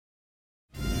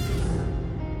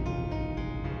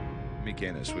Mick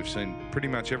Ennis. We've seen pretty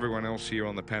much everyone else here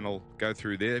on the panel go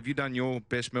through there. Have you done your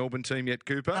best Melbourne team yet,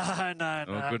 Cooper?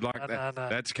 No. Good luck. No.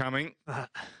 That's coming.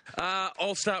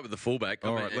 I'll start with the fullback.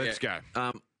 All right, let's go.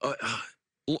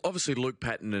 Obviously, Luke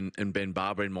Patton and Ben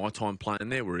Barber in my time playing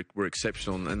there were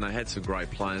exceptional, and they had some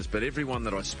great players. But everyone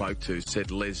that I spoke to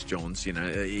said Les Johns.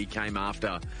 He came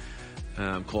after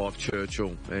Clive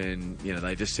Churchill, and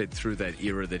they just said through that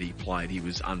era that he played, he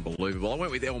was unbelievable. I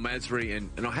went with El Masri,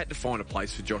 and I had to find a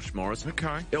place for Josh Morris.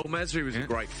 Okay. El Masri was a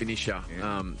great finisher,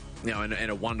 and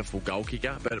a wonderful goal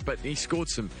kicker, but he scored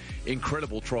some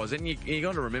incredible tries. And you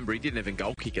got to remember, he didn't have a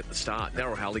goal kick at the start.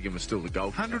 Darryl Halligan was still the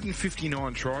goal kicker.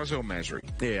 159 tries, El Masri.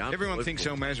 Yeah, everyone thinks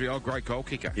El Masri, great goal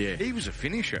kicker. Yeah, he was a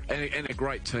finisher and a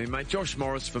great teammate. Josh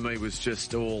Morris for me was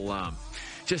just all.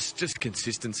 Just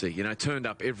consistency, turned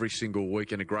up every single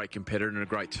week and a great competitor and a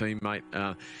great teammate.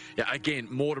 Again,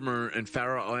 Mortimer and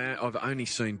Farah, I've only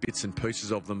seen bits and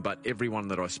pieces of them, but everyone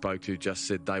that I spoke to just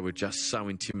said they were just so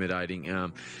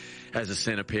intimidating as a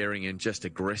centre pairing and just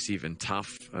aggressive and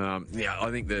tough. I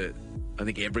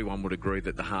think everyone would agree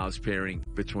that the halves pairing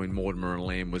between Mortimer and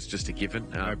Lamb was just a given.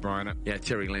 No-brainer. Yeah,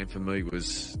 Terry Lamb for me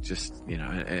was just,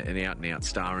 an out-and-out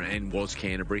star and was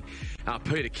Canterbury.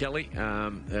 Peter Kelly,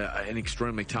 an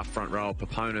extremely tough front row.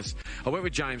 Paponis. I went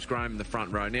with James Graham in the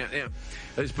front row. Now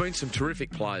there's been some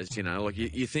terrific players, like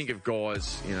you think of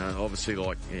guys, obviously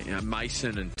like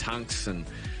Mason and Tunks and...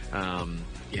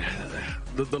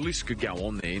 the list could go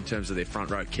on there in terms of their front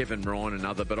row. Kevin Ryan,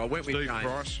 another, but I went with Steve James.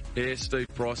 Price. Yeah, Steve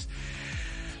Price.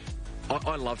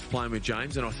 I loved playing with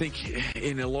James, and I think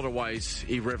in a lot of ways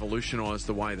he revolutionised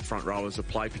the way the front rowers are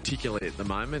played, particularly at the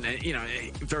moment. And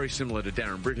very similar to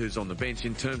Darren Britt, who's on the bench,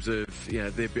 in terms of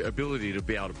their ability to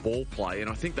be able to ball play. And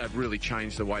I think they've really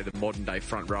changed the way the modern day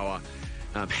front rower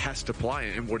has to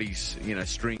play and what his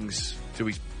strings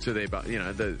to their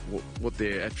what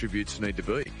their attributes need to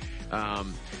be.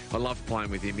 I loved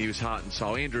playing with him. He was heart and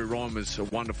soul. Andrew Ryan was a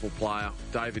wonderful player.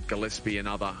 David Gillespie,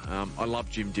 another. I love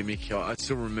Jim Dimmick. I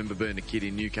still remember being a kid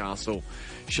in Newcastle,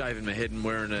 shaving my head and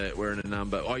wearing a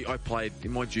number. I played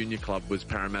in my junior club was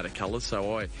Parramatta colours,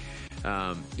 so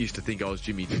I used to think I was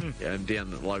Jimmy Dimmick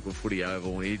down the local footy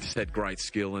oval. He just had great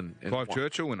skill and Clive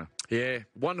Churchill winner. Yeah,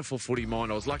 wonderful footy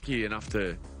mind. I was lucky enough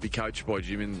to be coached by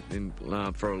Jim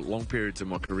for long periods of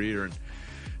my career,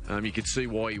 and you could see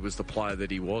why he was the player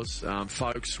that he was.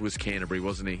 Folks was Canterbury,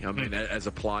 wasn't he? I mean, as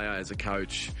a player, as a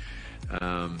coach,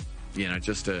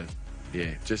 just out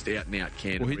and out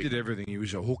Canterbury. Well, he did everything. He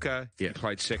was a hooker. Yeah. He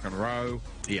played second row.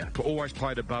 Yeah. Always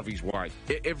played above his weight.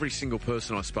 Every single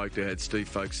person I spoke to had Steve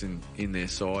Folks in their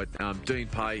side. Dean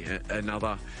Pay,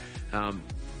 another.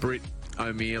 Britt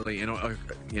O'Mealy, and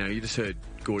you just heard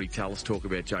Gordy Tallis talk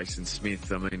about Jason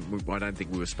Smith. I mean, I don't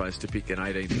think we were supposed to pick an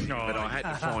 18, but I had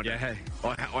to find it.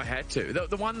 I had to.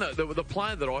 The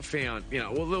player that I found, there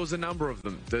was a number of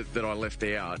them that I left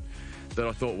out that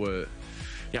I thought were.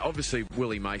 Yeah, obviously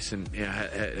Willie Mason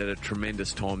had a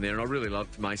tremendous time there, and I really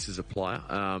loved Mace as a player.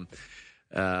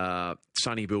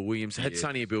 Sonny Bill Williams had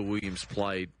Sonny Bill Williams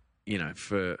played,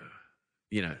 for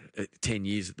 10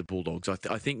 years at the Bulldogs. I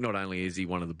think not only is he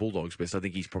one of the Bulldogs' best, I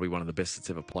think he's probably one of the best that's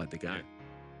ever played the game.